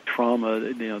things like trauma,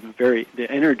 the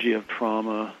energy of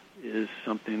trauma is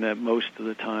something that most of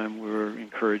the time we're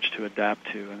encouraged to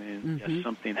adapt to. I mean, yes,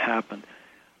 something happened,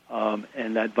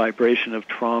 and that vibration of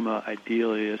trauma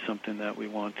ideally is something that we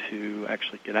want to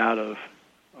actually get out of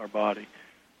our body.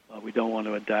 We don't want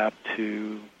to adapt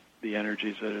to the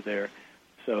energies that are there.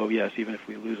 So yes, even if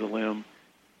we lose a limb,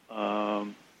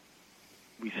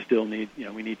 we still need,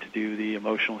 we need to do the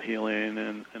emotional healing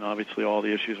and obviously all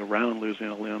the issues around losing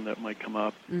a limb that might come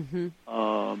up.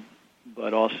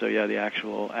 But also, the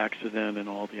actual accident and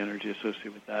all the energy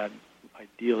associated with that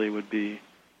ideally would be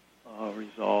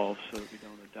resolved so that we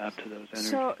don't adapt to those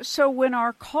energies. So when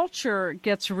our culture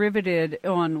gets riveted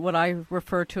on what I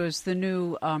refer to as the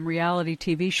new reality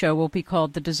TV show will be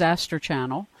called the Disaster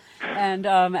Channel, and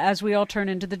as we all turn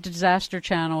into the Disaster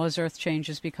Channel, as Earth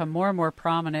changes become more and more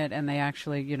prominent, and they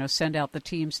actually, send out the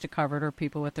teams to cover it or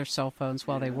people with their cell phones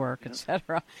while they work,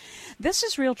 etc. This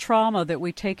is real trauma that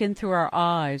we take in through our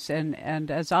eyes,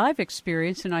 and as I've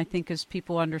experienced, and I think as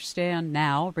people understand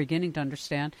now, beginning to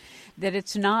understand, that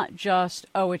it's not just,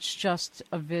 it's just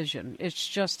a vision, it's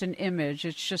just an image,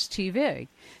 it's just TV,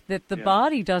 that the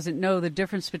body doesn't know the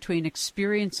difference between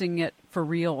experiencing it for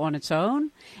real on its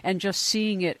own, and just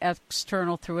seeing it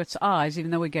external through its eyes,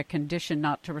 even though we get conditioned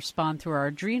not to respond through our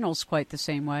adrenals quite the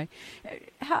same way.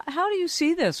 How do you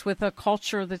see this with a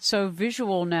culture that's so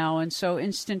visual now and so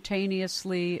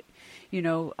instantaneously,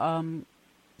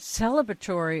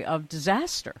 celebratory of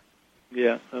disaster?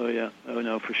 Yeah. Oh, yeah. Oh,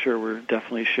 no, for sure. We're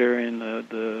definitely sharing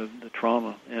the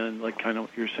trauma, and like kind of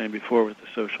what you were saying before with the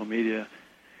social media.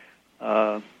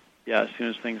 As soon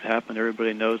as things happen,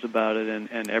 everybody knows about it,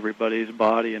 and everybody's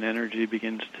body and energy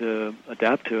begins to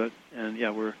adapt to it. And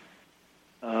we're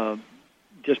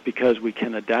just because we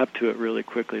can adapt to it really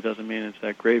quickly doesn't mean it's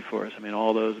that great for us. I mean,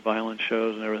 all those violent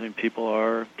shows and everything, people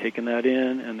are taking that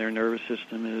in, and their nervous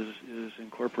system is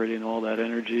incorporating all that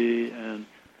energy, and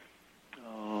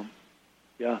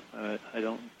I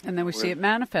don't. And then we see it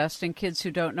manifest in kids who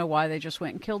don't know why they just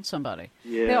went and killed somebody.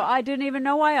 Yeah. I didn't even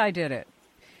know why I did it.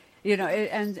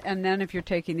 And then if you're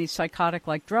taking these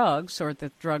psychotic-like drugs, or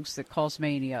the drugs that cause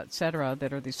mania, et cetera,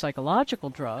 that are these psychological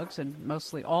drugs, and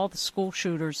mostly all the school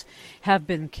shooters have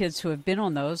been kids who have been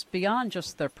on those, beyond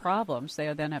just their problems,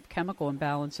 they then have chemical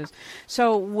imbalances.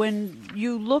 So when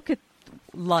you look at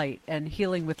light and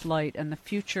healing with light and the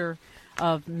future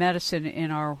of medicine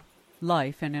in our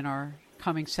life and in our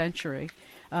coming century,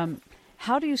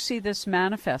 how do you see this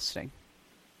manifesting?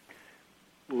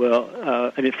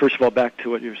 Well, first of all, back to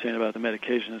what you were saying about the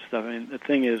medication and stuff. I mean, the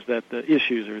thing is that the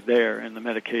issues are there, and the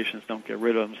medications don't get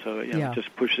rid of them. So,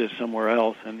 just push this somewhere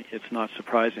else, and it's not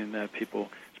surprising that people,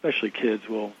 especially kids,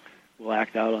 will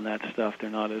act out on that stuff. They're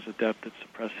not as adept at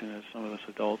suppressing as some of us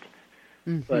adults.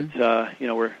 Mm-hmm. But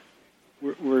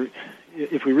we're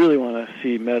if we really want to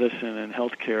see medicine and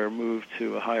healthcare move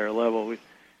to a higher level, we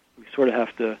sort of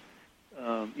have to,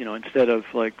 instead of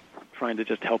like trying to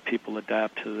just help people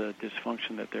adapt to the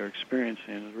dysfunction that they're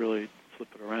experiencing, and really flip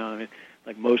it around. I mean,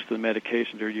 like most of the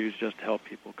medications are used just to help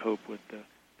people cope with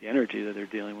the energy that they're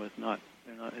dealing with.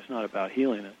 It's not about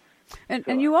healing it.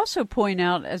 And you also point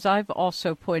out, as I've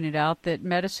also pointed out, that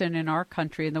medicine in our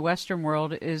country, in the Western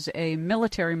world, is a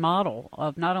military model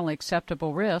of not only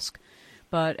acceptable risk,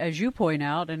 but as you point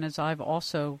out, and as I've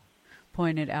also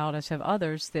pointed out, as have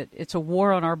others, that it's a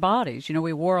war on our bodies.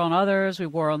 We war on others, we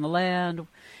war on the land,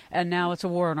 and now it's a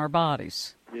war on our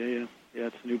bodies. Yeah,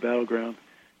 it's a new battleground.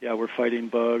 Yeah, we're fighting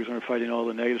bugs, and we're fighting all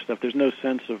the negative stuff. There's no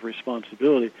sense of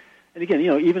responsibility. And again,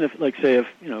 even if, like, say,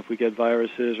 if we get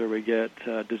viruses or we get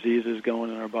diseases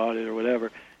going in our body or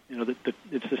whatever,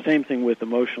 it's the same thing with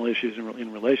emotional issues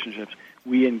in relationships.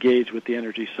 We engage with the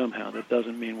energy somehow. That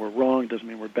doesn't mean we're wrong, doesn't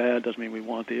mean we're bad, doesn't mean we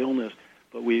want the illness,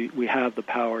 but we have the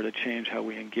power to change how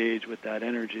we engage with that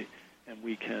energy, and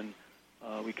we can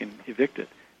evict it.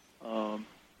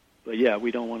 But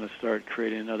we don't want to start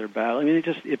creating another battle. I mean,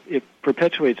 it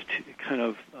perpetuates kind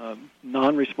of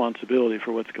non-responsibility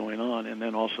for what's going on, and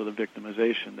then also the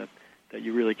victimization that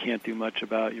you really can't do much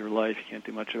about your life, you can't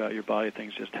do much about your body,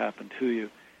 things just happen to you,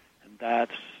 and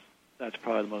that's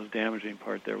probably the most damaging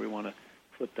part there. We want to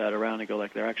flip that around and go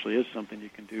like, there actually is something you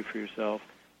can do for yourself.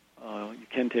 You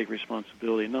can take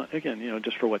responsibility, not again,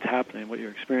 just for what's happening, what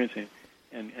you're experiencing,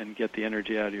 and get the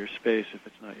energy out of your space if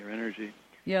it's not your energy.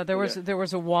 Yeah, there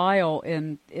was a while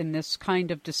in this kind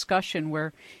of discussion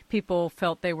where people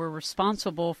felt they were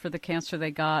responsible for the cancer they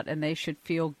got, and they should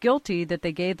feel guilty that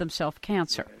they gave themselves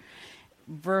cancer. Right.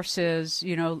 Versus,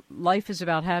 life is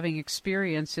about having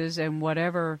experiences, and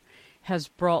whatever has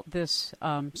brought this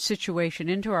situation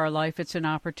into our life, it's an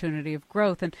opportunity of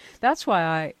growth. And that's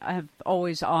why I have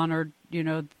always honored,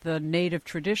 the native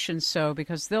traditions so,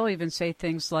 because they'll even say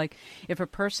things like, if a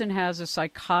person has a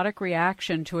psychotic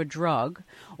reaction to a drug,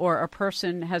 or a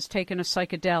person has taken a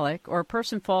psychedelic, or a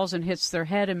person falls and hits their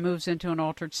head and moves into an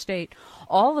altered state,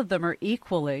 all of them are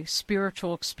equally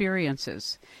spiritual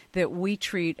experiences that we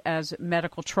treat as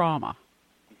medical trauma.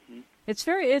 It's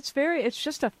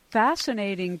just a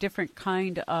fascinating, different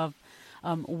kind of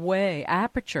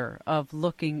aperture of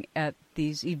looking at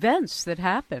these events that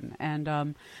happen.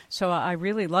 And so I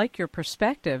really like your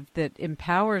perspective that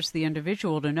empowers the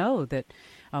individual to know that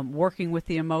working with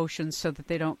the emotions so that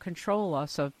they don't control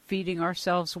us, of feeding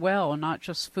ourselves well, not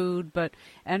just food, but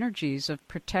energies, of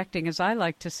protecting, as I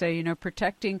like to say,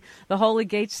 protecting the holy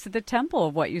gates to the temple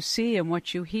of what you see and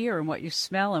what you hear and what you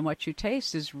smell and what you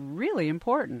taste is really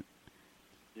important.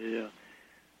 Yeah.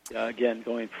 Again,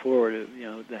 going forward,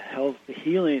 the health, the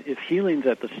healing. If healing's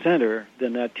at the center,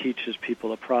 then that teaches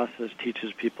people a process,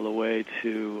 teaches people a way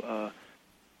to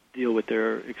deal with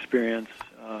their experience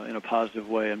in a positive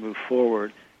way and move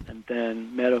forward. And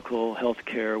then medical health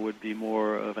care would be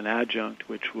more of an adjunct,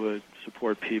 which would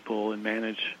support people and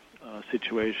manage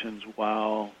situations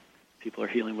while people are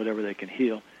healing whatever they can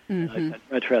heal. And I'd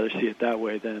much rather see it that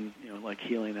way than, like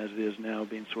healing as it is now,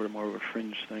 being sort of more of a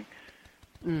fringe thing.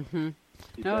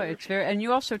 No, it's very, and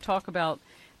you also talk about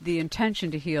the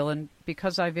intention to heal, and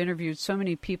because I've interviewed so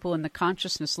many people in the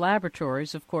consciousness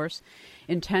laboratories, of course,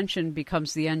 intention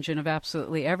becomes the engine of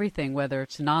absolutely everything, whether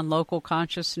it's non-local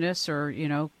consciousness or,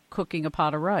 cooking a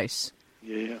pot of rice.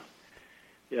 Yeah,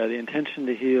 the intention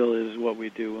to heal is what we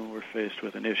do when we're faced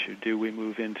with an issue. Do we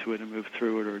move into it and move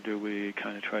through it, or do we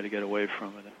kind of try to get away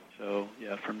from it? So,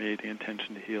 for me, the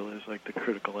intention to heal is like the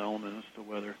critical element as to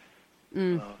whether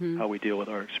how we deal with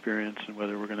our experience and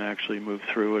whether we're going to actually move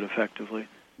through it effectively.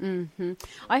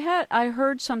 I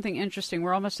heard something interesting.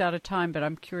 We're almost out of time, but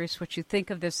I'm curious what you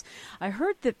think of this. I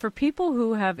heard that for people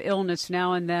who have illness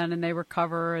now and then and they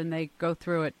recover and they go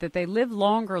through it, that they live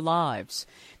longer lives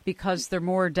because they're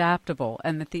more adaptable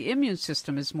and that the immune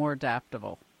system is more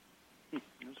adaptable. That's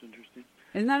interesting.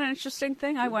 Isn't that an interesting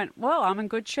thing? I went, well, I'm in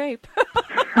good shape.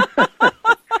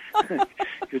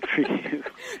 Good for you.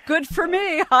 Good for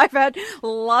me. I've had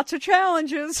lots of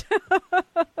challenges.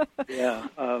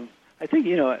 I think,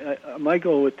 my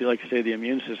goal with, the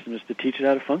immune system is to teach it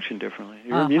how to function differently.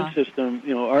 Your immune system,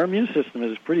 our immune system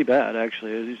is pretty bad,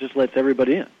 actually. It just lets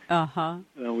everybody in.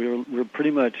 We're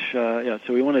pretty much, so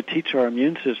we want to teach our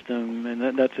immune system,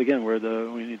 and that's, again, where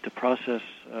we need to process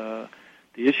the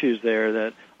issues there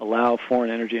that allow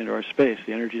foreign energy into our space.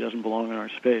 The energy doesn't belong in our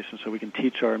space, and so we can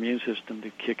teach our immune system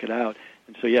to kick it out.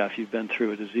 And so, if you've been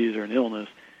through a disease or an illness,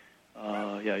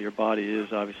 your body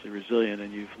is obviously resilient,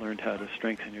 and you've learned how to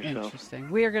strengthen yourself.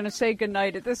 Interesting. We are going to say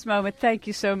goodnight at this moment. Thank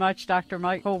you so much, Dr.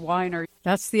 Michael Weiner.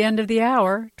 That's the end of the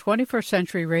hour. 21st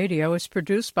Century Radio is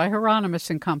produced by Hieronymus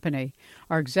and Company.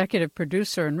 Our executive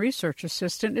producer and research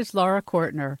assistant is Laura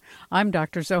Kortner. I'm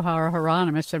Dr. Zohara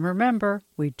Hieronymus, and remember,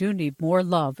 we do need more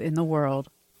love in the world.